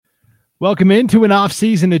Welcome into an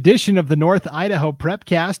off-season edition of the North Idaho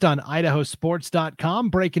Prepcast on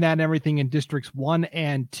idahosports.com, breaking down everything in Districts 1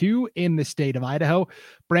 and 2 in the state of Idaho.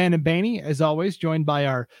 Brandon Bainey, as always, joined by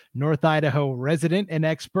our North Idaho resident and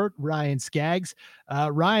expert, Ryan Skaggs.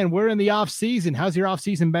 Ryan, we're in the off-season. How's your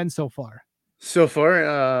off-season been so far? So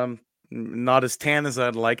far, not as tan as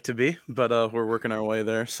I'd like to be, but we're working our way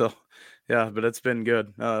there. So, yeah, but it's been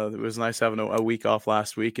good. It was nice having a week off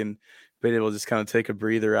last week and being able to just kind of take a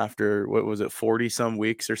breather after, 40 some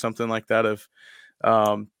weeks or something like that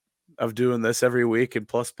of doing this every week and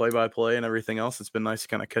plus play-by-play and everything else. It's been nice to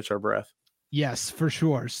kind of catch our breath. Yes, for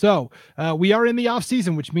sure. So we are in the off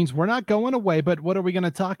season, which means we're not going away. But what are we going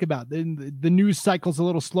to talk about? The news cycle's a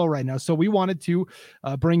little slow right now. So we wanted to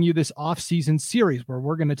bring you this off season series where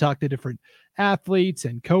we're going to talk to different athletes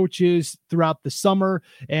and coaches throughout the summer.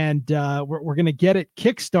 And we're going to get it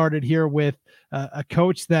kickstarted here with a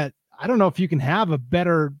coach that I don't know if you can have a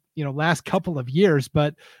better last couple of years,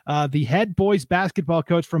 but the head boys basketball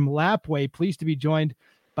coach from Lapwai, pleased to be joined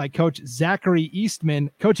by Coach Zachary Eastman.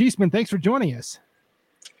 Coach Eastman, thanks for joining us.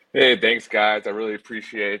 Hey, thanks, guys. I really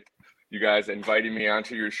appreciate you guys inviting me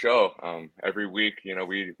onto your show. Every week,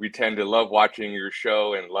 we tend to love watching your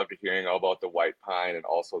show and love to hearing all about the White Pine and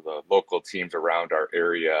also the local teams around our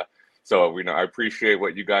area. So, I appreciate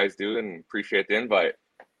what you guys do and appreciate the invite.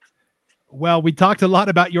 Well, we talked a lot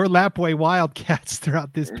about your Lapwai Wildcats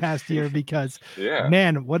throughout this past year because,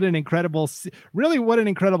 man, what an incredible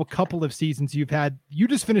couple of seasons you've had. You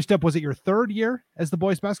just finished up, was it your third year as the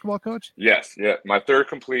boys basketball coach? Yes, my third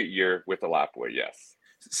complete year with the Lapwai, yes.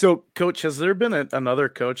 So, Coach, has there been another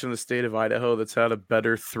coach in the state of Idaho that's had a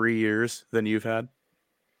better 3 years than you've had?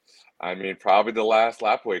 I mean, probably the last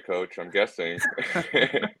Lapwai coach, I'm guessing.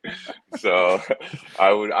 So,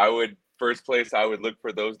 I would. First place I would look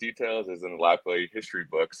for those details is in the Lapwai history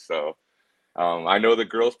books. So I know the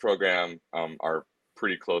girls program are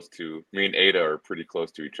pretty close to, me and Ada are pretty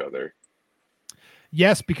close to each other.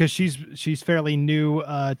 Yes, because she's fairly new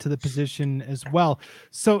to the position as well.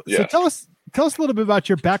 So tell us a little bit about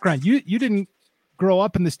your background. You didn't grow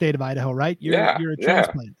up in the state of Idaho, right? You're a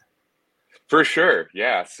transplant. For sure.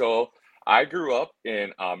 Yeah. So I grew up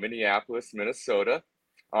in Minneapolis, Minnesota.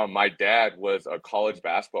 My dad was a college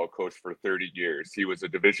basketball coach for 30 years. He was a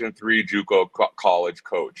Division III JUCO college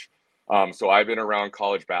coach. So I've been around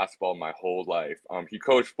college basketball my whole life. He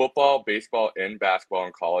coached football, baseball, and basketball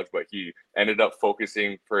in college, but he ended up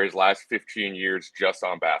focusing for his last 15 years just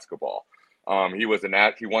on basketball. He won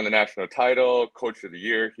the national title, coach of the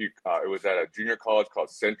year. It was at a junior college called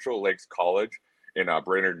Central Lakes College in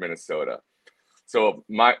Brainerd, Minnesota. So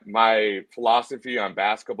my philosophy on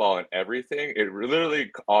basketball and everything, it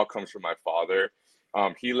literally all comes from my father.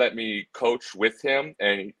 He let me coach with him,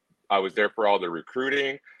 and I was there for all the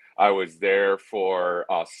recruiting. I was there for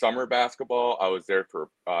summer basketball. I was there for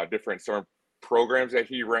different summer programs that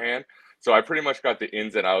he ran. So I pretty much got the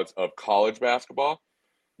ins and outs of college basketball.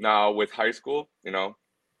 Now with high school,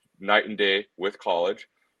 night and day with college.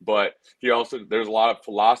 But there's a lot of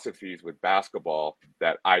philosophies with basketball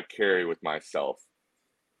that I carry with myself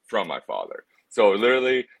from my father. So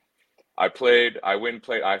literally, I played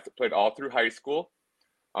all through high school.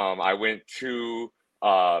 I went to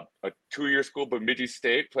a 2-year school, Bemidji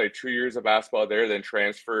State, played 2 years of basketball there, then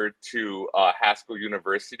transferred to Haskell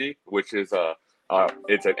University, which is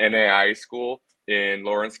it's an NAIA school in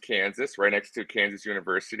Lawrence, Kansas, right next to Kansas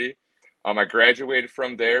University. I graduated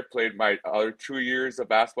from there, played my other 2 years of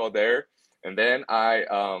basketball there. And then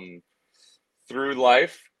through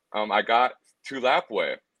life, I got to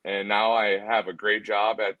Lapwai. And now I have a great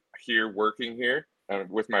job working here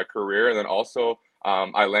with my career. And then also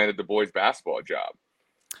I landed the boys basketball job.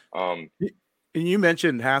 And you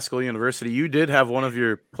mentioned Haskell University. You did have one of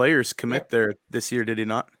your players commit there this year, did he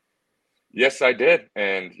not? Yes, I did.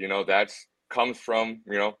 And, that comes from,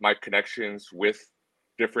 my connections with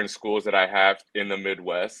different schools that I have in the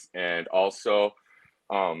Midwest. And also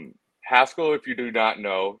Haskell, if you do not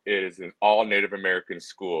know, is an all Native American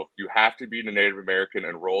school. You have to be a Native American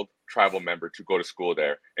enrolled tribal member to go to school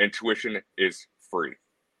there, and tuition is free.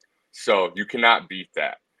 So you cannot beat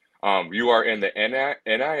that. You are in the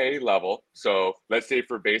NAIA level. So let's say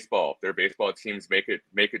for baseball, their baseball teams make it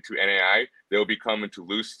to NAIA, they'll be coming to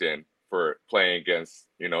Lewiston for playing against,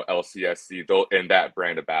 LCSC in that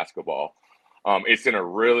brand of basketball. It's in a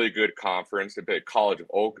really good conference. The College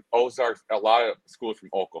of Ozarks, a lot of schools from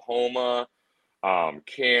Oklahoma,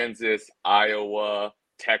 Kansas, Iowa,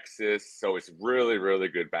 Texas. So it's really, really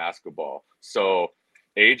good basketball. So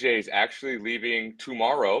AJ is actually leaving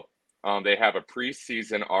tomorrow. They have a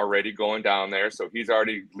preseason already going down there. So he's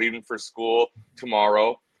already leaving for school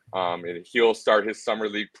tomorrow. And he'll start his summer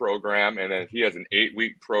league program, and then he has an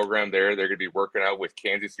 8-week program there. They're going to be working out with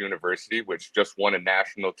Kansas University, which just won a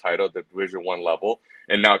national title at the Division I level,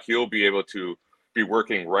 and now he'll be able to be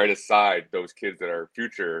working right aside those kids that are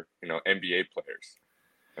future, NBA players.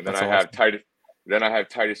 And then That's I awesome. have Titus. Then I have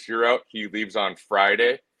Titus Uriot. He leaves on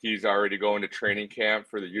Friday. He's already going to training camp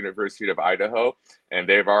for the University of Idaho, and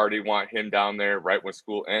they've already want him down there right when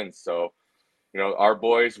school ends. So, our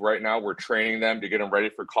boys right now, we're training them to get them ready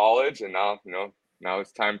for college, and now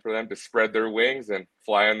it's time for them to spread their wings and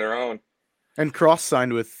fly on their own. And Cross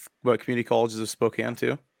signed with community colleges of Spokane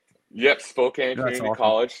too. Yep, Spokane That's Community awesome.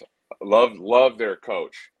 College. Love their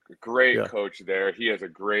coach. Great coach there. He has a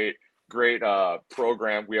great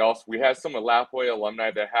program. We have some Lapwai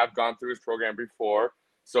alumni that have gone through his program before,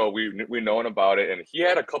 so we known about it. And he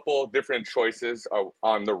had a couple different choices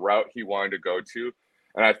on the route he wanted to go to,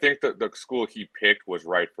 and I think that the school he picked was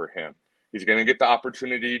right for him. He's going to get the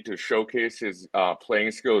opportunity to showcase his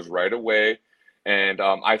playing skills right away, and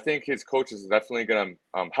I think his coach is definitely going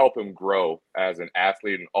to help him grow as an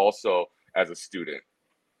athlete and also as a student.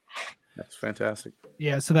 That's fantastic.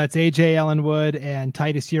 Yeah, so that's AJ Ellenwood and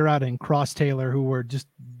Titus Uriot and Cross Taylor, who were just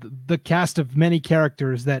the cast of many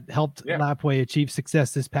characters that helped Lapwai achieve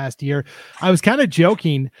success this past year. I was kind of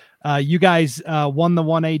joking. You guys won the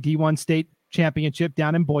 1A D1 state championship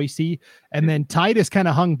down in Boise, and then Titus kind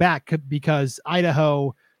of hung back because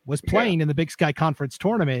Idaho was playing in the Big Sky Conference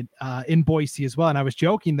tournament in Boise as well. And I was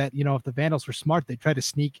joking that, if the Vandals were smart, they'd try to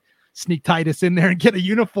sneak Titus in there and get a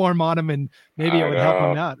uniform on him, and maybe it would help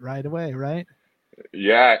him out right away, right?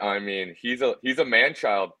 Yeah, I mean, he's a man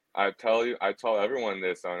child. I tell everyone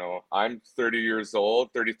this. I know I'm 33 years old,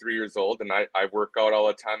 and I work out all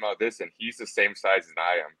the time out this, and he's the same size as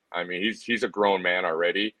I am. I mean, he's a grown man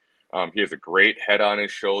already. He has a great head on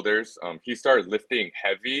his shoulders. He started lifting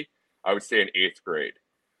heavy, I would say, in 8th grade.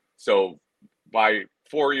 So by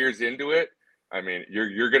 4 years into it, I mean,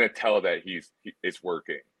 you're gonna tell that it's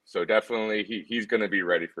working. So definitely he's going to be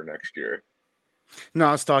ready for next year. No,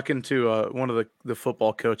 I was talking to one of the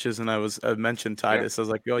football coaches, and I mentioned Titus. I was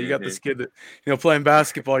like, "Oh, you got this kid that playing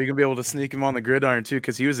basketball. You're gonna be able to sneak him on the gridiron too,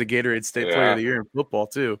 because he was a Gatorade State Player of the Year in football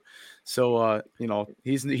too. So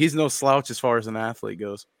he's no slouch as far as an athlete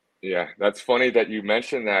goes." Yeah, that's funny that you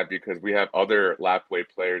mentioned that, because we have other Lapwai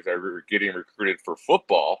players that are getting recruited for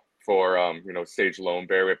football for Sage Lone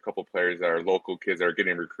Bear. We have a couple players that are local kids that are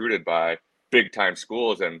getting recruited by big time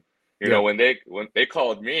schools, and when they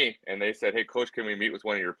called me and they said, "Hey coach, can we meet with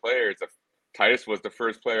one of your players?" Titus was the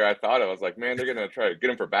first player I thought of. I was like, man, they're gonna try to get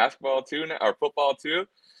him for basketball too now, or football too.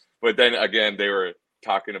 But then again, they were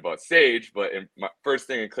talking about Sage, but my first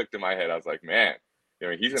thing that clicked in my head, I was like, man,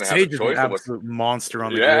 he's gonna have a choice. Sage is an absolute monster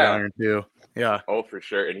on the gridiron too. Yeah. Oh, for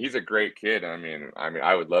sure. And he's a great kid. I mean,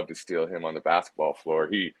 I would love to steal him on the basketball floor.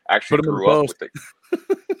 He actually grew up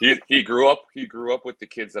with he grew up with the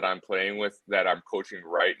kids that I'm playing with, that I'm coaching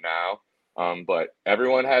right now. But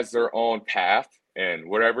everyone has their own path, and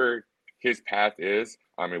whatever his path is,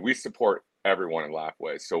 I mean, we support everyone in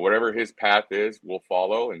Lapwai. So whatever his path is, we'll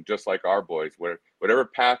follow. And just like our boys, whatever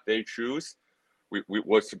path they choose, we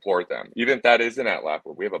will support them. Even if that isn't at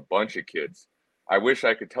Lapwai, we have a bunch of kids. I wish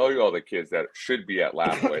I could tell you all the kids that should be at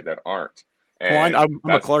Lapwai that aren't. And well,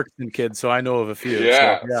 I'm a Clarkson kid, so I know of a few.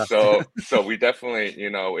 Yeah. So we definitely,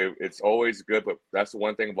 it's always good. But that's the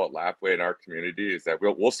one thing about Lapwai in our community, is that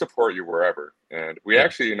we'll support you wherever. And we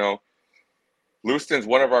actually, Lewiston's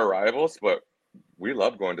one of our rivals, but we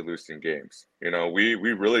love going to Lewiston games. We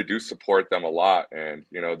really do support them a lot. And,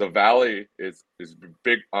 the Valley is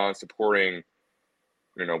big on supporting.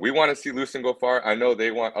 We want to see Lewiston go far. I know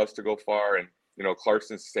they want us to go far, and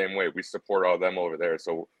Clarkson's the same way. We support all them over there.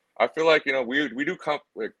 So I feel like we do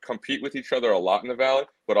compete with each other a lot in the Valley,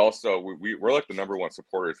 but also we're like the number one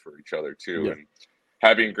supporters for each other too. Yeah. And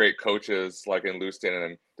having great coaches like in Lewiston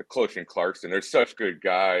and the coach in Clarkson, they're such good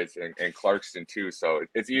guys, and Clarkson too. So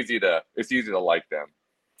it's easy to like them.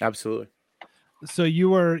 Absolutely. So you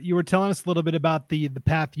were telling us a little bit about the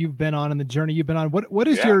path you've been on and the journey you've been on. What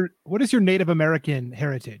is your Native American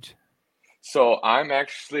heritage? So I'm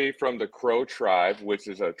actually from the Crow tribe, which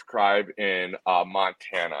is a tribe in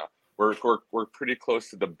Montana. We're pretty close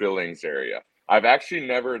to the Billings area. I've actually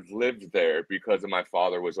never lived there because of my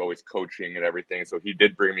father was always coaching and everything, so he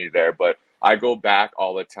did bring me there. But I go back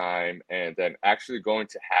all the time, and then actually going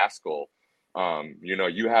to Haskell.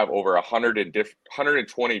 You have over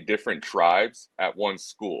 120 different tribes at one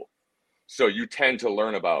school. So you tend to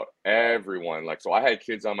learn about everyone. So I had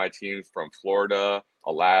kids on my teams from Florida,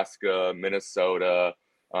 Alaska, Minnesota,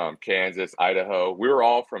 Kansas, Idaho. We were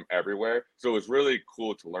all from everywhere. So it was really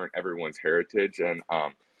cool to learn everyone's heritage. And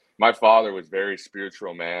my father was very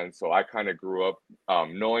spiritual man, so I kind of grew up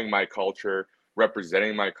knowing my culture,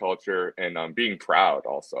 representing my culture, and being proud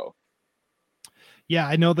also. Yeah,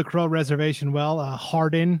 I know the Crow Reservation well.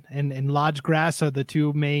 Hardin and Lodge Grass are the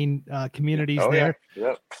two main communities Oh yeah, there.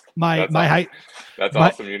 yep. My That's my aw- high that's my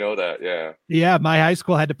awesome. You know that, yeah, Yeah, my high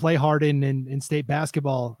school had to play Hardin in state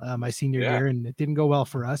basketball my senior yeah. year, and it didn't go well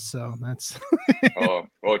for us. So that's Oh,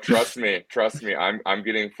 well, trust me. I'm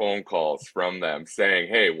getting phone calls from them saying,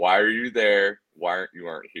 "Hey, why are you there? Why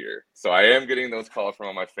aren't here?" So I am getting those calls from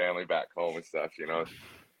all my family back home and stuff, you know.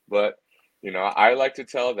 But I like to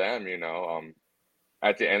tell them,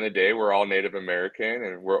 at the end of the day, we're all Native American,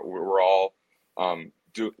 and we're all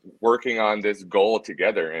working on this goal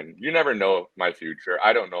together. And you never know my future.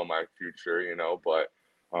 I don't know my future, but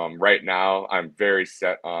right now I'm very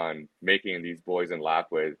set on making these boys in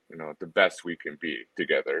Lapway, the best we can be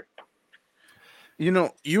together.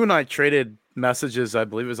 You and I traded messages, I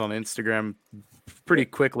believe it was on Instagram, pretty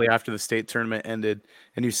quickly after the state tournament ended,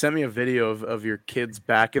 and you sent me a video of your kids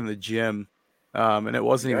back in the gym, and it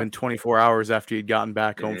wasn't Yeah. even 24 hours after you'd gotten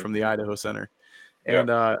back home Hmm. from the Idaho Center. Yeah.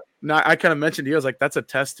 And now I kind of mentioned to you, I was like, that's a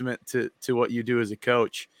testament to what you do as a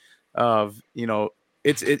coach. Of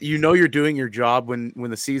you're doing your job when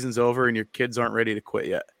the season's over and your kids aren't ready to quit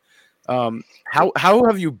yet. How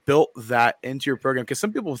have you built that into your program? Because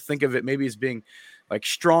some people think of it maybe as being like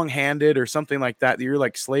strong-handed or something like that. That you're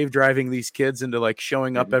like slave driving these kids into like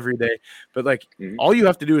showing up Hmm. every day, but like Hmm. all you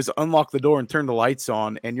have to do is unlock the door and turn the lights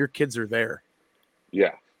on, and your kids are there.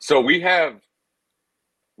 Yeah. So we have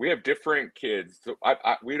different kids. So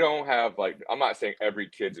we don't have, like, I'm not saying every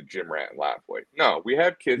kid's a gym rat in Lapway. No, we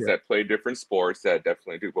have kids Yeah. that play different sports that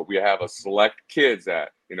definitely do, but we have a select kids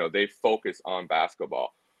that, they focus on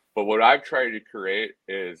basketball. But what I've tried to create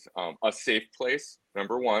is a safe place,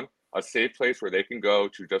 number one, a safe place where they can go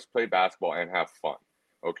to just play basketball and have fun.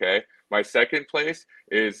 Okay. My second place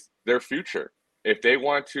is their future. If they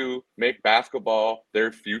want to make basketball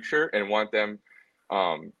their future and want them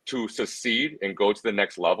to succeed and go to the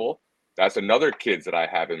next level, that's another kids that I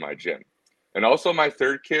have in my gym. And also my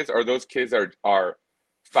third kids are those kids that are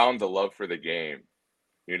found the love for the game.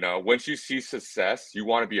 Once you see success, you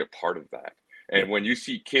want to be a part of that. And when you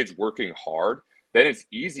see kids working hard, then it's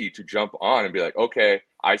easy to jump on and be like, okay,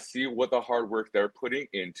 I see what the hard work they're putting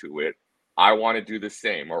into it. I want to do the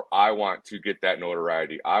same, or I want to get that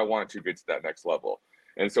notoriety. I want to get to that next level.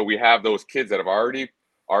 And so we have those kids that have already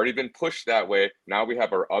been pushed that way. Now we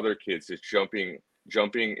have our other kids just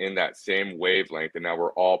jumping in that same wavelength, and now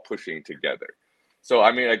we're all pushing together. So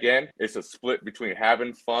I mean, again, it's a split between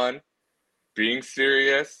having fun, being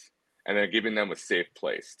serious, and then giving them a safe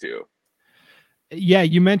place too. Yeah,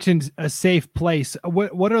 you mentioned a safe place.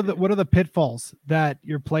 What are the pitfalls that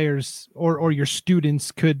your players or your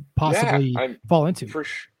students could Yeah, possibly I'm fall into?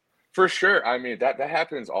 for sure. I mean, that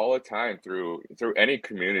happens all the time through any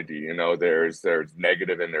community. There's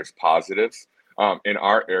negative and there's positives. In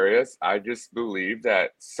our areas, I just believe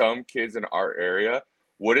that some kids in our area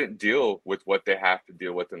wouldn't deal with what they have to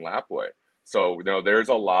deal with in Lapway. So there's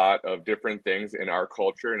a lot of different things in our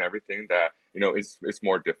culture and everything that is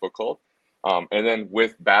more difficult. And then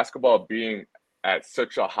with basketball being at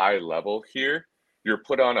such a high level here, you're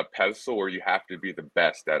put on a pedestal where you have to be the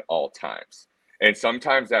best at all times. And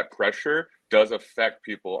sometimes that pressure does affect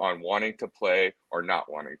people on wanting to play or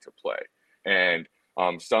not wanting to play. And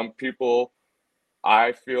some people,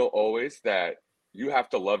 I feel always that you have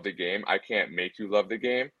to love the game. I can't make you love the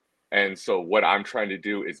game. And so what I'm trying to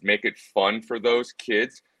do is make it fun for those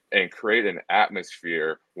kids and create an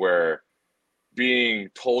atmosphere where being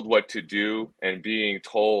told what to do and being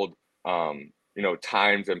told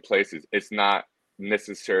times and places, it's not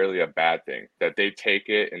necessarily a bad thing. That they take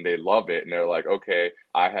it and they love it and they're like, okay,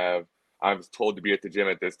 I was told to be at the gym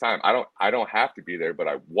at this time. I don't have to be there, but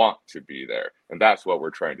I want to be there. And that's what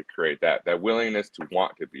we're trying to create, that willingness to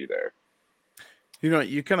want to be there.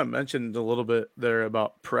 You kind of mentioned a little bit there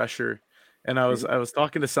about pressure, and I was Mhm. I was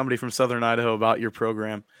talking to somebody from Southern Idaho about your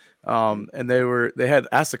program, Mhm. and they had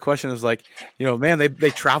asked the question, is like, man,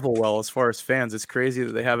 they travel well as far as fans. It's crazy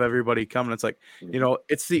that they have everybody coming. It's like, Mhm.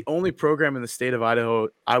 it's the only program in the state of Idaho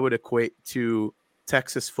I would equate to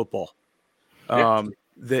Texas football. Yeah,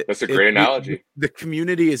 That that's a great analogy. the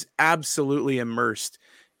community is absolutely immersed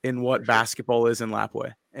in For what sure. basketball is in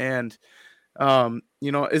Lapway, and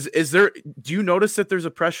is there, do you notice that there's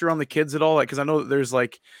a pressure on the kids at all? Like, cause I know that there's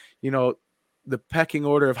like, you know, the pecking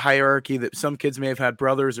order of hierarchy that some kids may have had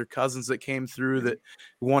brothers or cousins that came through Mhm. that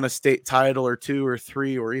won a state title or two or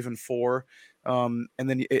three or even four. And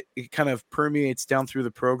then it kind of permeates down through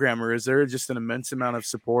the program, or is there just an immense amount of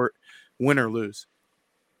support, win or lose?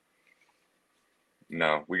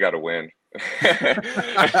 No, we got to win.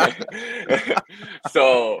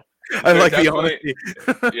 So I like the honesty.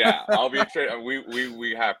 Yeah, I'll be straight.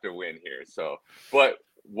 We have to win here. So, but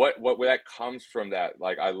what that comes from that?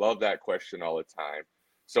 Like, I love that question all the time.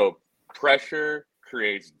 So pressure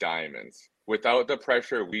creates diamonds. Without the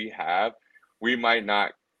pressure we have, we might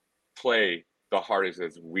not play the hardest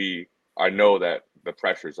as we. I know that the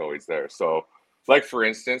pressure is always there. So, like for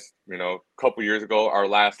instance, a couple years ago, our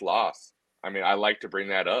last loss. I mean, I like to bring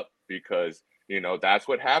that up because that's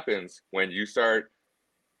what happens when you start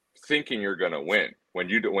thinking you're going to win. When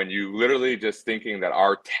you literally just thinking that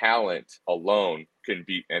our talent alone can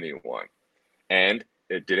beat anyone, and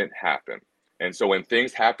it didn't happen. And so when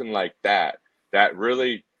things happen like that, that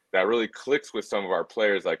really clicks with some of our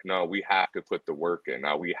players. Like, no, we have to put the work in.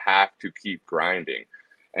 Now we have to keep grinding,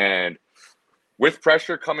 and with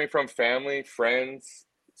pressure coming from family, friends,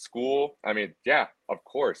 school, I mean, yeah, of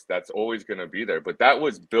course, that's always going to be there. But that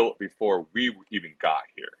was built before we even got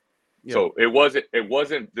here. Yeah. So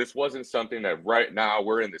this wasn't something that right now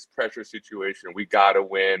we're in this pressure situation. We got to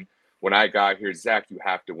win. When I got here, Zach, you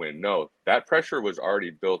have to win. No, that pressure was already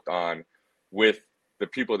built on with the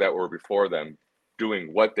people that were before them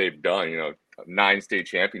doing what they've done, 9 state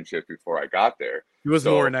championships before I got there. It was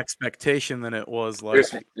more an expectation than it was like,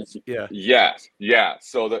 yeah. Yes. Yeah.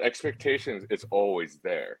 So the expectations, it's always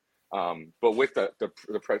there. But with the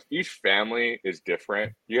press, each family is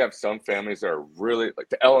different. You have some families that are really like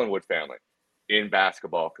the Ellenwood family in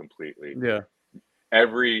basketball completely. Yeah.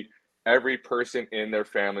 Every person in their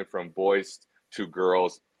family, from boys to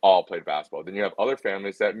girls, all played basketball. Then you have other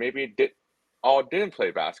families that maybe didn't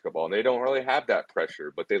play basketball, and they don't really have that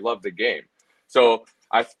pressure, but they love the game. So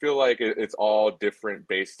I feel like it's all different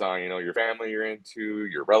based on, your family you're into,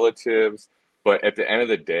 your relatives. But at the end of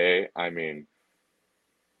the day, I mean,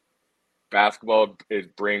 basketball,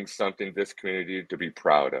 it brings something to this community to be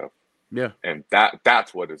proud of. Yeah. And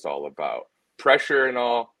that's what it's all about. Pressure and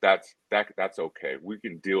all, that's okay. We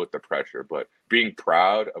can deal with the pressure, but being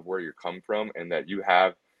proud of where you come from and that you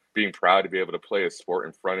have being proud to be able to play a sport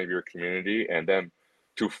in front of your community and them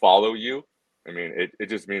to follow you. I mean, it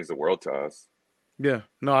just means the world to us. Yeah.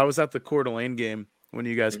 No, I was at the Coeur d'Alene game when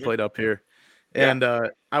you guys played up here. And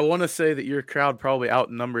I want to say that your crowd probably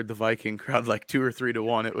outnumbered the Viking crowd like 2 or 3 to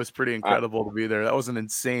 1. It was pretty incredible to be there. That was an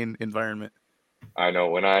insane environment. I know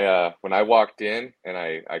when I walked in and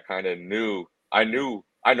I kind of knew I know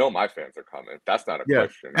my fans are coming. That's not a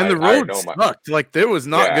question. And the road sucked. Like there was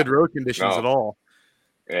not good road conditions at all.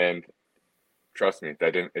 And trust me,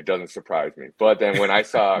 it doesn't surprise me. But then when I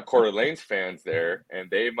saw Coeur d'Alene's fans there, and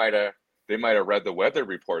they might have read the weather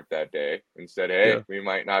report that day and said, hey, we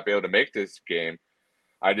might not be able to make this game.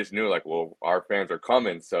 I just knew, like, well, our fans are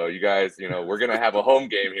coming. So you guys, we're going to have a home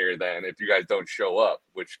game here then if you guys don't show up,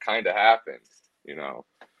 which kind of happened,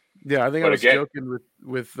 Yeah, I think I was joking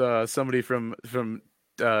with somebody from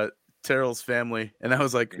Terrell's family, and I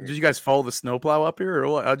was like, did you guys follow the snowplow up here, or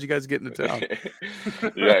what? How'd you guys get into town?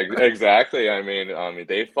 Yeah, exactly. I mean,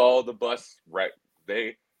 they follow the bus, right?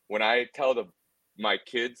 When I tell my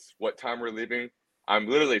kids what time we're leaving, I'm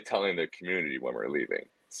literally telling the community when we're leaving.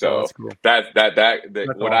 So that's cool. That's what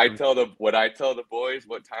awesome. I tell the boys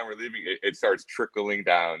what time we're leaving, it starts trickling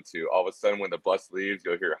down to all of a sudden when the bus leaves,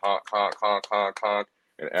 you'll hear honk, honk, honk, honk, honk,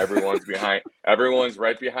 and everyone's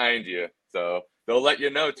right behind you. So they'll let you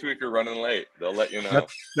know too if you're running late. They'll let you know.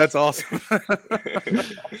 That's awesome.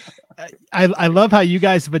 I love how you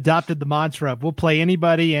guys have adopted the mantra of we'll play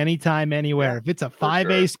anybody, anytime, anywhere. If it's a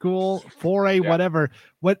 5A school, 4A, whatever.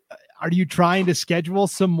 What are you trying to schedule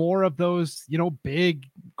some more of those, big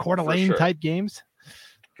Coeur d'Alene type games?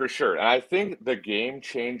 For sure. And I think the game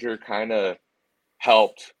changer kind of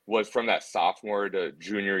helped was from that sophomore to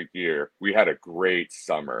junior year. We had a great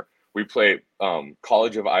summer. We played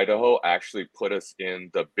College of Idaho actually put us in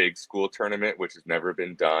the big school tournament, which has never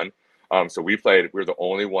been done. So we're the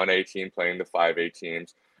only 1A team playing the 5A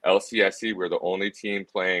teams. LCSC, we're the only team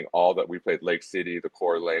playing all that. We played Lake City, the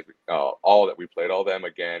Coeur d'Alene, all that we played, all them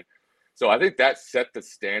again. So I think that set the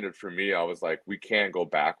standard for me. I was like, we can't go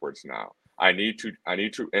backwards now. I need to.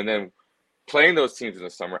 And then playing those teams in the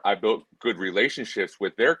summer, I built good relationships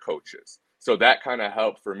with their coaches. So that kind of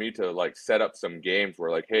helped for me to like set up some games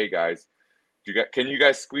where like, hey guys, can you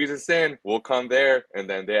guys squeeze us in? We'll come there. And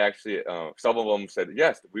then they actually, some of them said,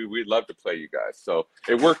 yes, we'd love to play you guys. So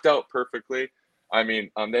it worked out perfectly. I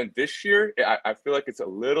mean, then this year, I feel like it's a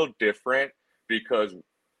little different because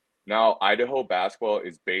now Idaho basketball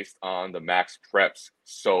is based on the max preps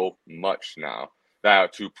so much now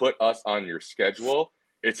that to put us on your schedule,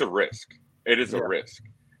 it's a risk. It is a risk.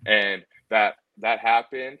 And that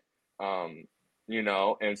happened.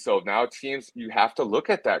 and so now teams, you have to look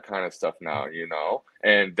at that kind of stuff now,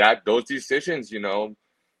 and that those decisions,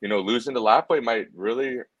 losing to Lapway might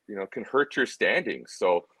really, can hurt your standings.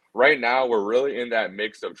 So right now we're really in that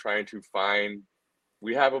mix of trying to find,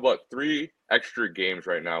 we have about 3 extra games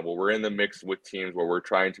right now where we're in the mix with teams where we're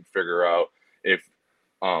trying to figure out if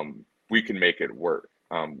we can make it work.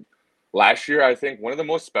 Last year, I think one of the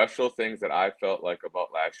most special things that I felt like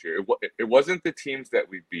about last year, it wasn't the teams that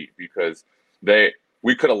we beat, because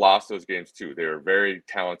we could have lost those games too. They were very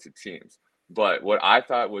talented teams. But what I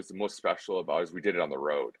thought was the most special about it is we did it on the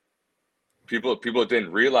road. People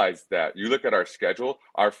didn't realize that. You look at our schedule,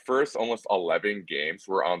 our first almost 11 games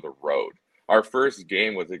were on the road. Our first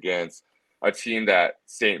game was against a team that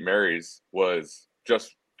St. Mary's was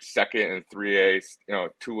just second in 3A,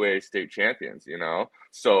 2A state champions,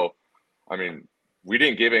 So, I mean, we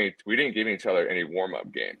didn't give each other any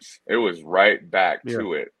warm-up games. It was right back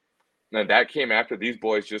to it. And that came after these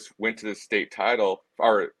boys just went to the state title,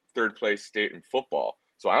 our third place state in football.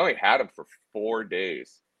 So I only had them for 4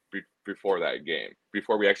 days before that game,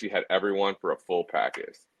 before we actually had everyone for a full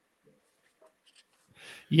practice.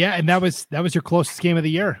 Yeah, and that was your closest game of the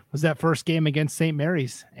year, was that first game against St.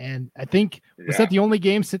 Mary's. And I think, was that the only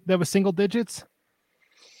game that was single digits?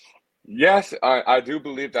 Yes, I do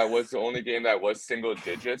believe that was the only game that was single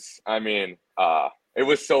digits. I mean, it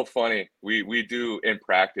was so funny. We do in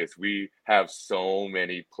practice, we have so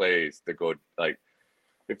many plays that go, like,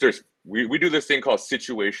 if there's, we do this thing called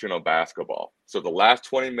situational basketball. So the last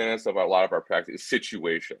 20 minutes of a lot of our practice is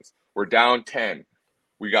situations. We're down 10.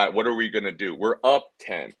 What are we going to do? We're up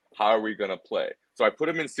 10. How are we going to play? So I put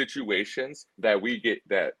them in situations that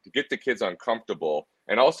to get the kids uncomfortable,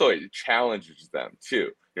 and also it challenges them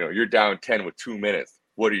too. You're down 10 with 2 minutes.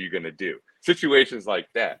 What are you going to do? Situations like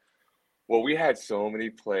that. Well, we had so many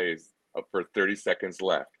plays for 30 seconds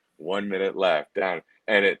left, 1 minute left, down,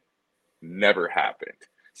 and it never happened.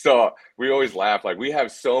 So we always laugh, like, we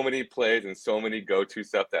have so many plays and so many go-to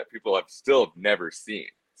stuff that people have still never seen.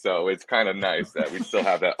 So it's kind of nice that we still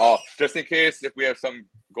have that. Oh, just in case if we have something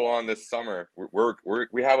go on this summer,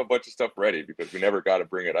 we have a bunch of stuff ready, because we never got to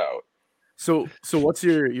bring it out. So what's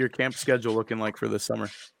your camp schedule looking like for this summer?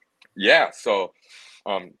 Yeah, so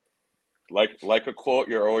like a quote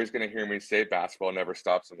you're always going to hear me say, basketball never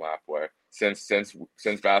stops in Lapway. Since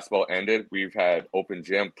basketball ended, we've had open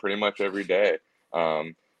gym pretty much every day.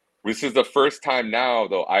 This is the first time now,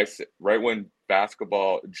 though, right when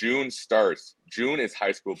June starts, June is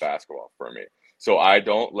high school basketball for me. So I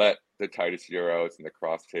don't let the Titus Euros and the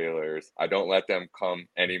Cross Taylors, I don't let them come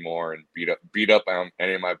anymore and beat up on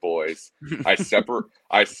any of my boys. I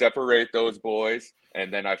separate those boys,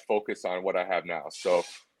 and then I focus on what I have now. So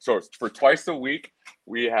for twice a week,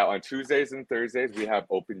 we have on Tuesdays and Thursdays, we have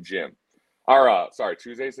open gym.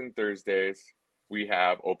 Tuesdays and Thursdays, we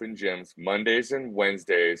have open gyms. Mondays and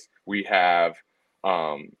Wednesdays, we have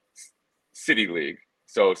City League.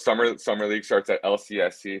 So summer league starts at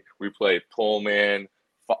LCSC. We play Pullman,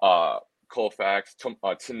 Colfax.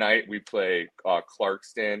 Tonight we play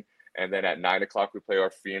Clarkston, and then at 9:00 we play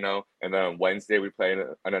Orfino, and then on Wednesday we play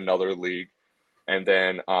in another league, and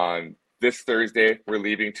then on this Thursday we're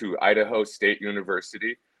leaving to Idaho State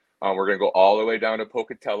University. We're gonna go all the way down to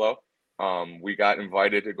Pocatello. We got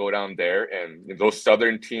invited to go down there, and those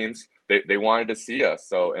southern teams, they wanted to see us.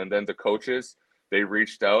 So, and then the coaches, they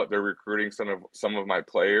reached out. They're recruiting some of my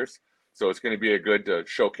players. So it's going to be good to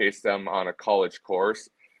showcase them on a college course.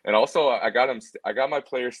 And also, I got my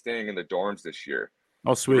players staying in the dorms this year.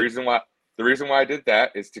 Oh, sweet. The reason why I did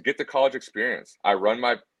that is to get the college experience. I run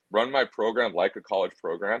my program like a college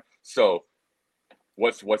program. So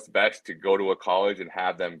what's best to go to a college and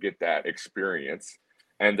have them get that experience.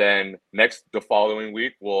 And then the following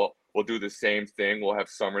week, we'll do the same thing. We'll have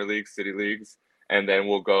summer leagues, city leagues, and then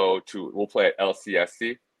we'll play at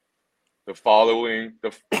LCSC. The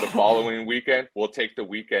following weekend, we'll take the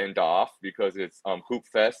weekend off because it's Hoop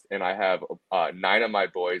Fest, and I have 9 of my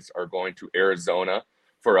boys are going to Arizona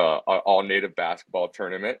for a all native basketball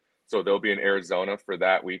tournament. So they'll be in Arizona for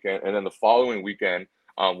that weekend, and then the following weekend,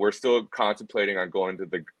 we're still contemplating on going to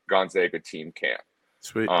the Gonzaga team camp.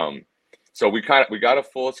 Sweet. So we got a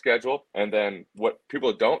full schedule, and then what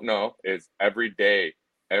people don't know is every day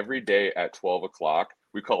at 12 o'clock,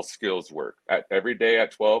 we call skills work. Every day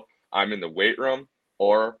at 12, I'm in the weight room,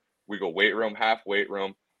 or we go weight room,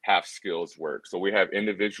 half skills work. So we have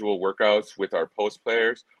individual workouts with our post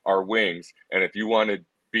players, our wings, and if you want to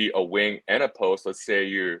be a wing and a post, let's say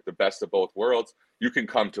you're the best of both worlds, you can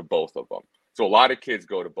come to both of them. So a lot of kids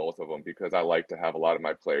go to both of them because I like to have a lot of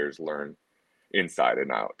my players learn inside and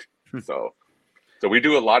out. So we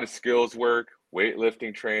do a lot of skills work.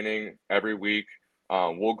 weightlifting training every week.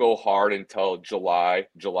 We'll go hard until July.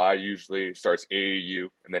 July usually starts AAU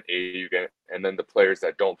and then AAU again. And then the players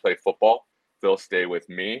that don't play football, they'll stay with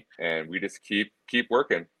me, and we just keep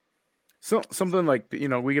working. So something like,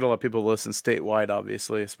 we get a lot of people listen statewide,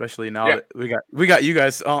 obviously, especially now Yeah. that we got you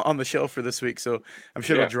guys on the show for this week. So I'm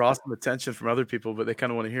sure Yeah. it'll draw some attention from other people, but they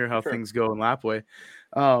kind of want to hear how Sure. things go in Lapway.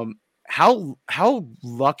 How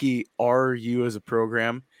lucky are you as a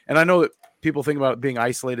program? And I know that people think about being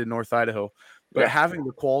isolated in North Idaho, but having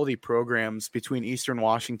the quality programs between Eastern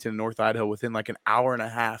Washington and North Idaho within like an hour and a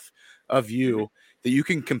half of you that you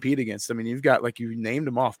can compete against. I mean, you've got, like you named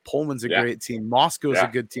them off. Pullman's a great team. Moscow's a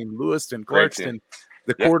good team. Lewiston, Clarkston,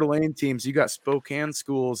 the Coeur d'Alene teams. You got Spokane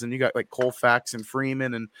schools, and you got like Colfax and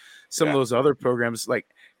Freeman and some of those other programs. Like,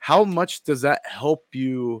 how much does that help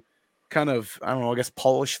you kind of, I don't know, I guess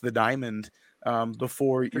polish the diamond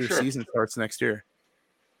before your season starts next year?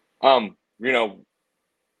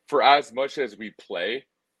 For as much as we play,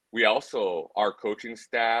 we also, our coaching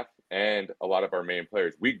staff and a lot of our main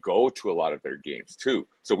players, we go to a lot of their games too.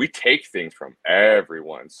 So we take things from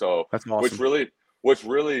everyone. So that's awesome. What's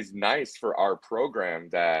really nice for our program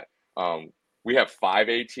that we have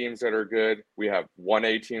 5A teams that are good. We have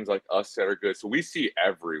 1A teams like us that are good. So we see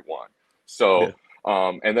everyone. So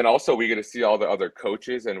and then also we get to see all the other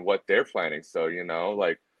coaches and what they're planning. So,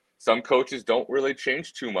 like some coaches don't really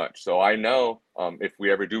change too much. So I know if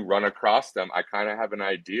we ever do run across them, I kind of have an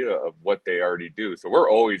idea of what they already do. So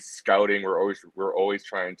we're always scouting. We're always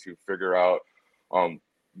trying to figure out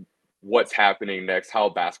what's happening next, how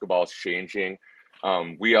basketball is changing.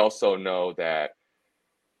 We also know that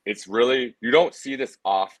it's really, you don't see this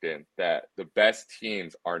often, that the best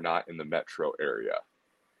teams are not in the metro area.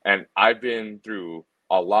 And I've been through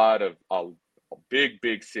a lot of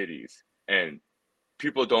big cities, and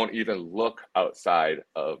people don't even look outside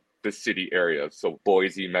of the city area. So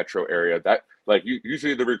Boise metro area, that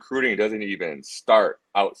usually the recruiting doesn't even start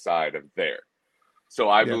outside of there. So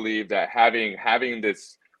I believe that having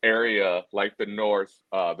this area like the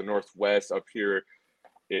Northwest up here,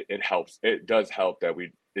 it helps. It does help that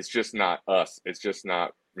it's just not us. It's just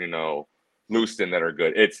not, Lewiston that are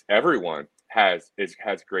good. It's everyone has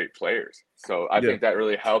great players. So I think that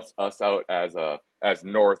really helps us out as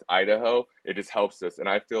North Idaho. It just helps us. And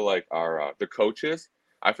I feel like the coaches,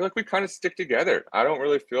 I feel like we kind of stick together. I don't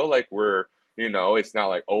really feel like we're, it's not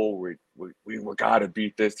like, oh, we got to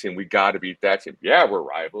beat this team. We got to beat that team. Yeah, we're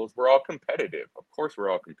rivals. We're all competitive. Of course, we're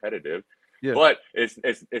all competitive. Yeah. But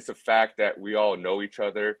it's a fact that we all know each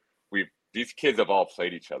other. These kids have all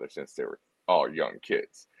played each other since they were all young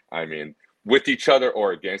kids. I mean, with each other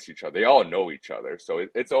or against each other. They all know each other. So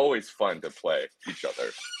it's always fun to play each other.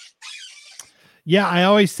 Yeah, I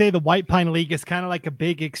always say the White Pine League is kind of like a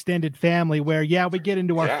big extended family where, we get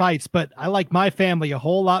into our fights, but I like my family a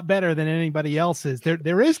whole lot better than anybody else's.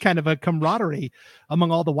 There is kind of a camaraderie among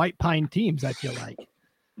all the White Pine teams, I feel like.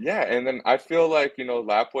 Yeah, and then I feel like,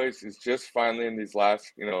 Lapways is just finally in these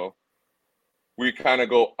last, we kind of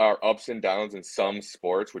go our ups and downs in some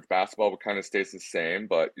sports, which basketball kind of stays the same,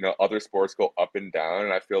 but other sports go up and down.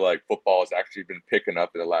 And I feel like football has actually been picking up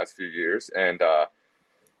in the last few years. And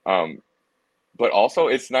but also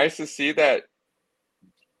it's nice to see that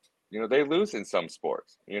they lose in some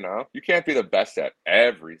sports. You can't be the best at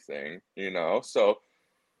everything. So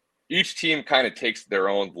each team kind of takes their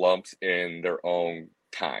own lumps in their own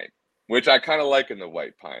time, which I kind of like in the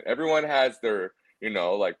White Pine. Everyone has their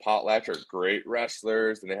like Potlatch are great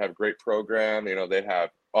wrestlers and they have a great program. They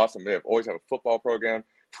have awesome. They always have a football program.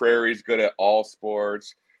 Prairie's good at all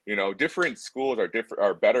sports. Different schools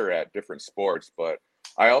are better at different sports. But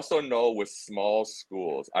I also know with small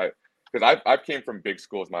schools, because I've came from big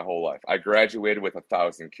schools my whole life. I graduated with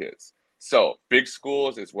 1,000 kids. So big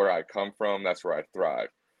schools is where I come from. That's where I thrive.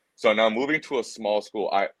 So now moving to a small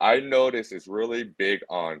school, I notice is really big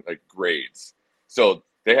on like grades. So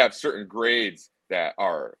they have certain grades that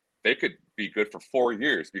they could be good for 4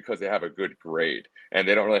 years because they have a good grade, and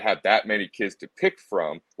they don't really have that many kids to pick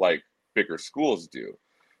from like bigger schools do.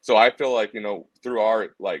 So I feel like, through our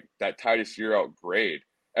that Titus year out grade,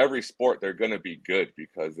 every sport they're going to be good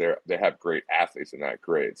because they have great athletes in that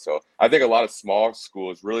grade. So I think a lot of small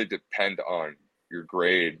schools really depend on your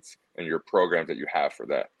grades and your programs that you have for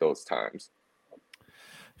those times.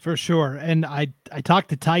 For sure. And I talked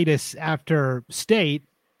to Titus after state,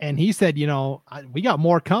 and he said, we got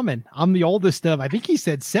more coming. I'm the oldest of, I think he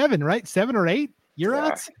said 7, right? 7 or 8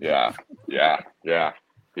 year-outs? Yeah.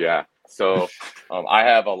 So I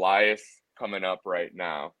have Elias coming up right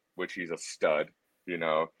now, which he's a stud. He's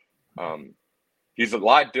a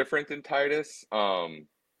lot different than Titus.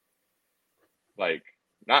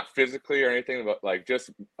 not physically or anything, but like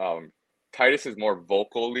just Titus is more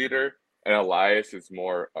vocal leader and Elias is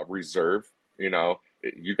more reserve.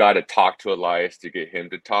 You got to talk to Elias to get him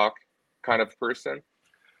to talk kind of person.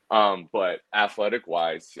 But athletic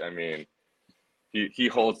wise, I mean, he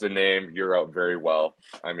holds the name You're Out very well.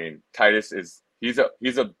 I mean, Titus he's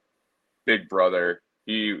a big brother.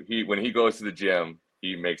 He when he goes to the gym,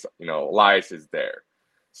 he makes Elias is there.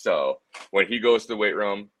 So when he goes to the weight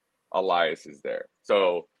room, Elias is there.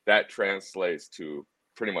 So that translates to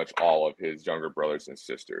pretty much all of his younger brothers and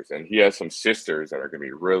sisters. And he has some sisters that are going to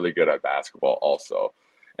be really good at basketball also.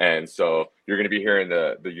 And so you're going to be hearing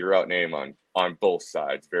the You're Out name on both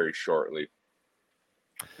sides very shortly.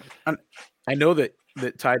 I know that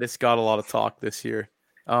Titus got a lot of talk this year.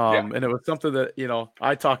 And it was something that,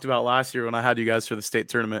 I talked about last year when I had you guys for the state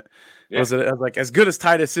tournament. Was that it was like, as good as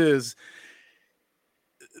Titus is,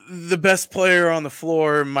 the best player on the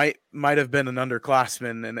floor might have been an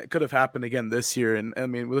underclassman, and it could have happened again this year. And I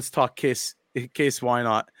mean, let's talk case why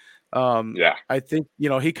not? I think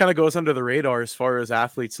he kind of goes under the radar as far as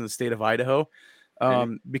athletes in the state of Idaho,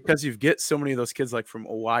 because you get so many of those kids like from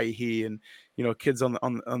Owyhee and kids on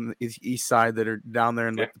the east side that are down there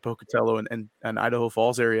in like the Pocatello and Idaho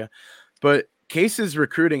Falls area. But Case's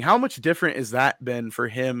recruiting, how much different has that been for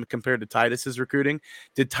him compared to Titus's recruiting?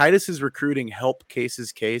 Did Titus's recruiting help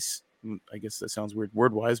Case's case? I guess that sounds weird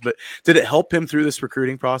word-wise, but did it help him through this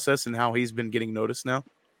recruiting process and how he's been getting noticed now?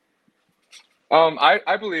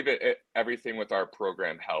 I believe everything with our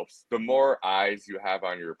program helps. The more eyes you have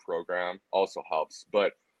on your program also helps.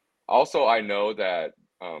 But also I know that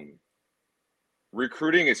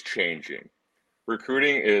recruiting is changing.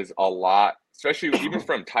 Recruiting is a lot, especially even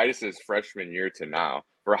from Titus's freshman year to now,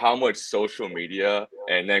 for how much social media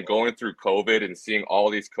and then going through COVID and seeing all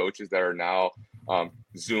these coaches that are now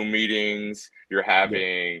Zoom meetings, you're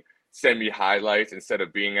having send me highlights instead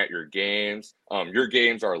of being at your games. Your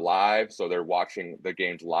games are live, so they're watching the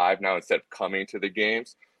games live now instead of coming to the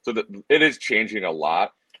games. So it is changing a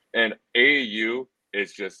lot. And AAU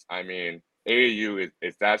is just, AAU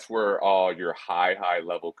is that's where all your high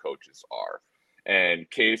level coaches are. And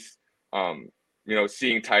Case,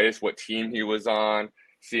 seeing Titus, what team he was on,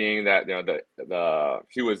 seeing that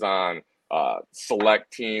he was on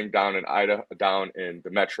select team down in Idaho, down in the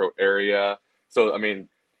metro area. So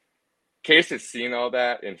Case has seen all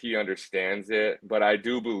that and he understands it. But I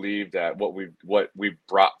do believe that what we've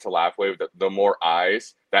brought to Lapwave, the more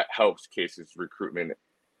eyes, that helps Case's recruitment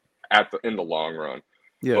in the long run.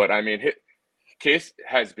 Yeah. But Case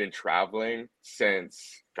has been traveling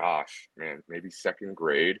since, maybe second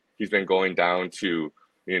grade. He's been going down to,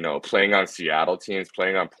 playing on Seattle teams,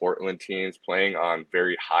 playing on Portland teams, playing on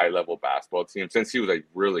very high-level basketball teams since he was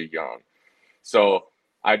really young. So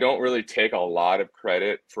I don't really take a lot of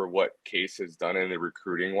credit for what Case has done in the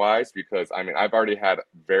recruiting-wise because, I've already had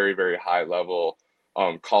very, very high-level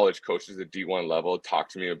college coaches at D1 level talk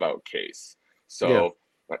to me about Case. So,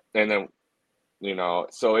 and then,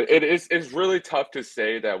 so it's really tough to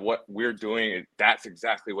say that what we're doing, that's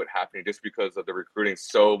exactly what happened just because of the recruiting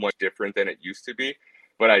so much different than it used to be.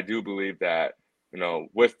 But I do believe that,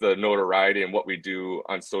 with the notoriety and what we do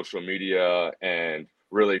on social media and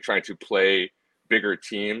really trying to play bigger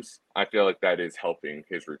teams, I feel like that is helping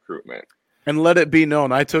his recruitment. And let it be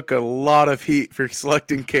known, I took a lot of heat for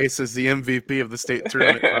selecting Case as the MVP of the state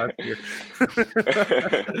tournament last year.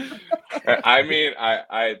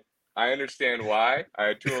 I understand why.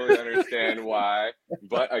 I totally understand why.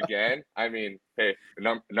 But again, hey,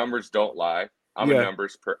 numbers don't lie. I'm a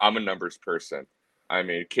numbers person.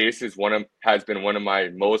 Case has been one of my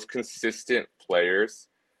most consistent players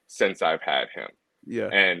since I've had him. Yeah.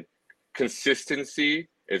 And consistency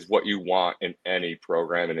is what you want in any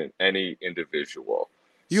program and in any individual.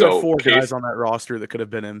 You had 4 guys on that roster that could have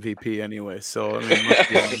been MVP anyway. So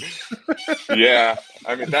yeah,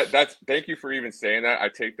 that's thank you for even saying that. I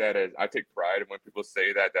take pride in when people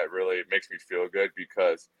say that. That really makes me feel good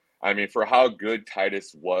because for how good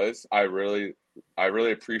Titus was, I really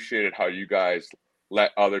appreciated how you guys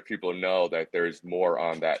let other people know that there's more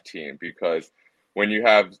on that team because when you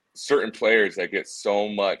have certain players that get so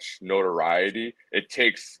much notoriety, it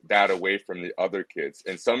takes that away from the other kids.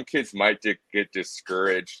 And some kids might get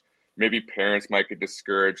discouraged. Maybe parents might get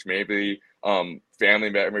discouraged. Maybe family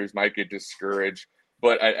members might get discouraged.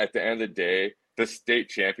 But at the end of the day, the state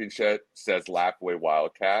championship says Lapway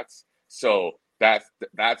Wildcats. So that's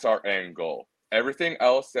our end goal. Everything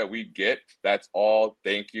else that we get, that's all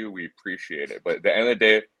thank you. We appreciate it. But at the end of the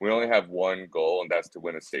day, we only have one goal, and that's to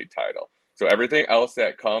win a state title. So everything else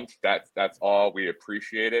that comes, that's all. We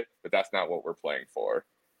appreciate it, but that's not what we're playing for.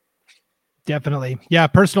 Definitely. Yeah.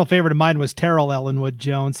 Personal favorite of mine was Terrell Ellenwood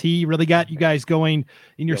Jones. He really got you guys going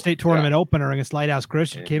in your Yep. state tournament opener against Lighthouse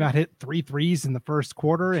Christian. Came Mhm. out, hit 3 threes in the first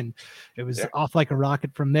quarter, and it was Yeah. off like a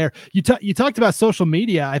rocket from there. You talked about social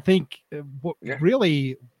media. I think Yeah.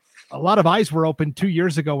 really a lot of eyes were open 2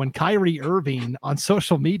 years ago when Kyrie Irving on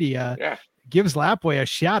social media Yeah. gives Lapway a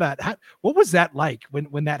shout out. What was that like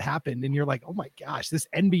when that happened? And you're like, oh my gosh, this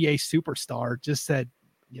NBA superstar just said,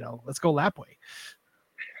 let's go Lapway.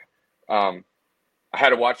 I had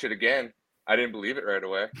to watch it again. I didn't believe it right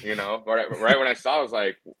away. Right when I saw, I was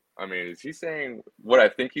like, I mean, is he saying what I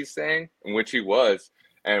think he's saying? In which he was.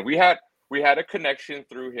 And we had a connection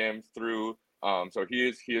through him so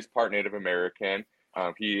he is part Native American.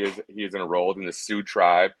 He is enrolled in the Sioux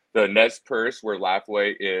tribe. The Nez Perce, where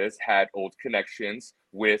Lapway is, had old connections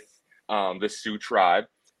with the Sioux tribe.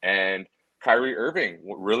 And Kyrie Irving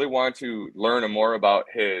really wanted to learn more about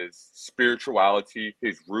his spirituality,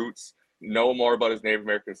 his roots, know more about his Native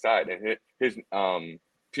American side. And his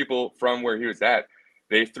people from where he was at,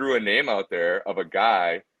 they threw a name out there of a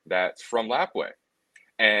guy that's from Lapway.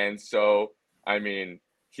 And so, I mean,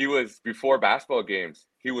 he was, before basketball games,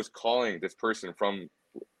 he was calling this person from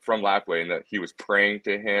Lapway, and that he was praying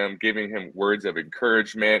to him, giving him words of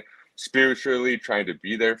encouragement, spiritually trying to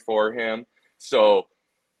be there for him. So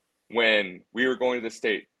when we were going to the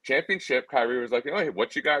state championship, Kyrie was like, hey,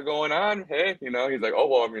 what you got going on? Hey, he's like, oh,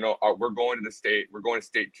 well, we're going to state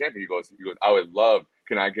champion. He goes, I would love,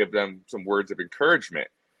 can I give them some words of encouragement?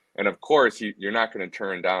 And of course, you're not going to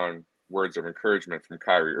turn down words of encouragement from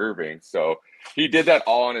Kyrie Irving. So he did that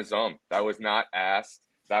all on his own. That was not asked.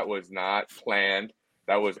 That was not planned.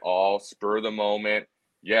 That was all spur of the moment.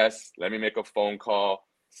 Yes, let me make a phone call.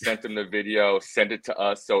 Sent him the video, sent it to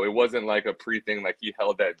us. So it wasn't like a pre-thing, like he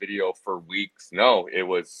held that video for weeks. No, it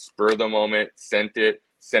was spur of the moment, sent it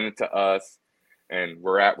to us, and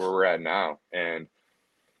we're at where we're at now. And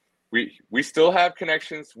we still have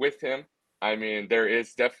connections with him. I mean, there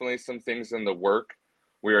is definitely some things in the work.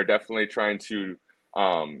 We are definitely trying to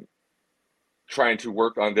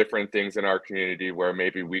work on different things in our community where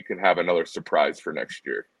maybe we can have another surprise for next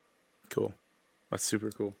year. Cool. That's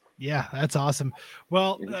super cool. Yeah, that's awesome.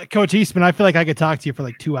 Well, Coach Eastman, I feel like I could talk to you for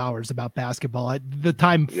like 2 hours about basketball. The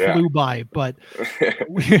time flew by, but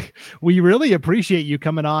we really appreciate you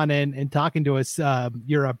coming on and talking to us.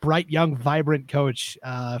 You're a bright, young, vibrant coach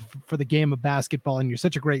for the game of basketball, and you're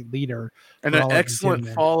such a great leader. And an excellent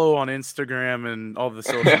follow on Instagram and all the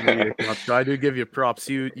social media accounts. So I do give you props.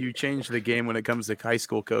 You change the game when it comes to high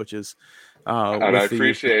school coaches. And I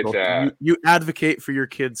appreciate that. You advocate for your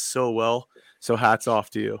kids so well. So hats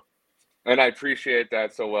off to you. And I appreciate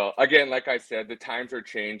that so well. Again, like I said, the times are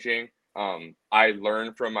changing. I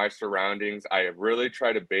learn from my surroundings. I really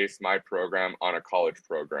try to base my program on a college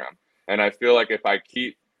program. And I feel like if I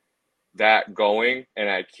keep that going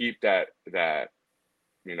and I keep that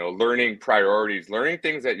learning priorities, learning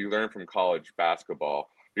things that you learn from college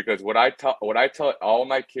basketball, because what I tell all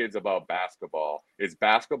my kids about basketball is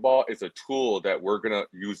a tool that we're going to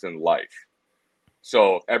use in life.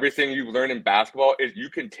 So everything you learn in basketball is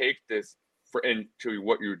you can take this into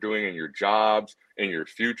what you're doing in your jobs, in your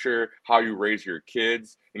future, how you raise your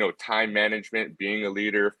kids, time management, being a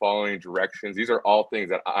leader, following directions. These are all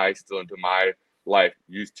things that I still into my life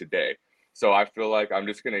use today. So I feel like I'm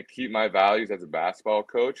just going to keep my values as a basketball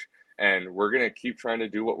coach, and we're going to keep trying to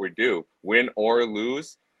do what we do, win or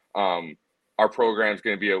lose. Our program is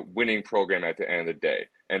going to be a winning program at the end of the day.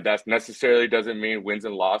 And that necessarily doesn't mean wins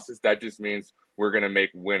and losses. That just means we're going to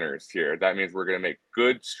make winners here. That means we're going to make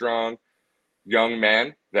good, strong, young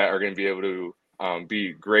men that are going to be able to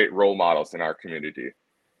be great role models in our community.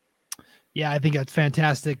 Yeah, I think that's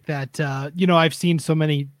fantastic. That I've seen so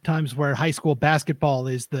many times where high school basketball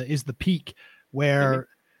is the peak, where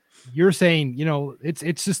you're saying,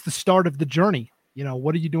 it's just the start of the journey.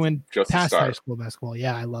 What are you doing past high school basketball?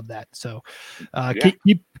 Yeah, I love that. So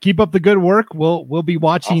keep up the good work. We'll be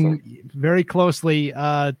watching very closely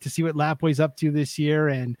to see what Lapway's up to this year.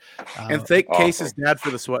 And thank Case's dad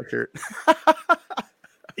for the sweatshirt.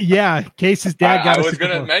 Yeah, Case's dad got I was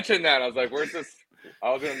going to mention that. I was like, where's this?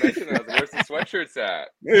 I was going to mention that. Where's the sweatshirts at?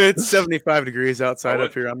 It's 75 degrees outside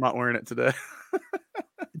up here. I'm not wearing it today.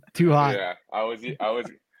 Too hot. Yeah, I was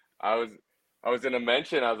going to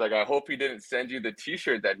mention, I was like, I hope he didn't send you the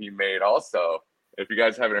t-shirt that he made also. If you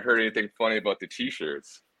guys haven't heard anything funny about the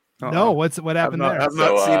t-shirts. No, what happened there? I've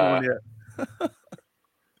not seen one yet.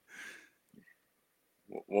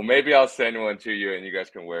 Well, maybe I'll send one to you and you guys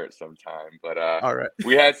can wear it sometime. But all right.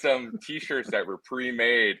 We had some t-shirts that were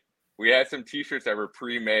pre-made.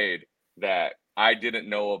 That I didn't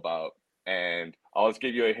know about. And I'll just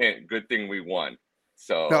give you a hint. Good thing we won.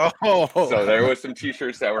 So there was some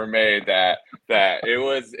T-shirts that were made that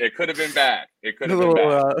it could have been bad. It could have been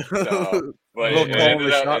bad. So, but it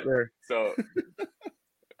ended up. So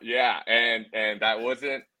yeah, and that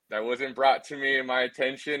wasn't brought to me in my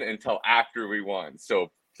attention until after we won.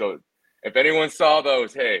 So if anyone saw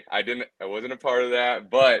those, hey, I wasn't a part of that,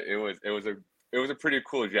 but it was a pretty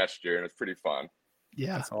cool gesture and it's pretty fun.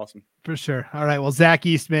 Yeah, that's awesome for sure. All right, well, Zach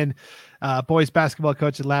Eastman, boys basketball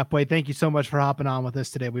coach at Lapway, thank you so much for hopping on with us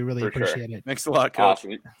today. We really appreciate it. Thanks a lot, Coach.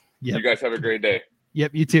 Awesome. Yep. You guys have a great day.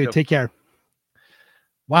 Yep, you too. Yep. Take care.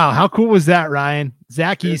 Wow, how cool was that, Ryan?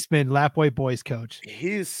 Zach Eastman, Lapway boys coach.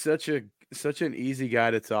 He's such an easy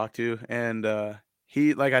guy to talk to, and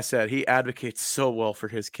he, like I said, he advocates so well for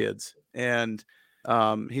his kids, and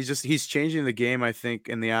he's changing the game, I think,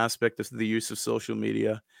 in the aspect of the use of social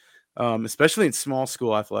media, especially in small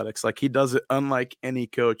school athletics. Like, he does it unlike any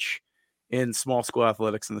coach in small school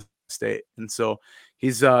athletics in the state, and so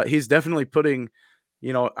he's definitely putting.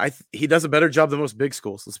 He does a better job than most big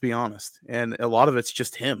schools, let's be honest. And a lot of it's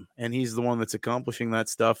just him. And he's the one that's accomplishing that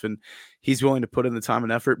stuff. And he's willing to put in the time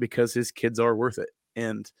and effort because his kids are worth it.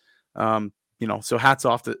 And, so hats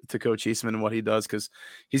off to Coach Eastman and what he does, because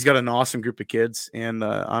he's got an awesome group of kids. And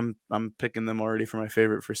I'm picking them already for my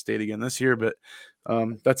favorite for state again this year. But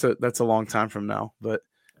that's a long time from now. But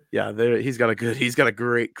yeah, he's got a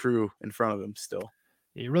great crew in front of him still.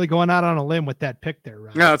 You're really going out on a limb with that pick there,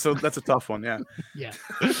 right? Yeah, that's a tough one. Yeah. Yeah.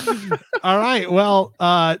 All right. Well,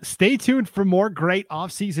 stay tuned for more great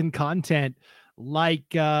off-season content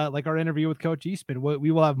like our interview with Coach Eastman.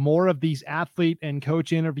 We will have more of these athlete and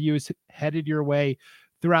coach interviews headed your way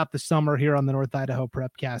throughout the summer here on the North Idaho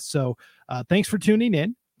Prepcast. So thanks for tuning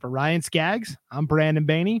in. For Ryan Skaggs, I'm Brandon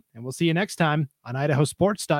Baney, and we'll see you next time on Idaho Sports.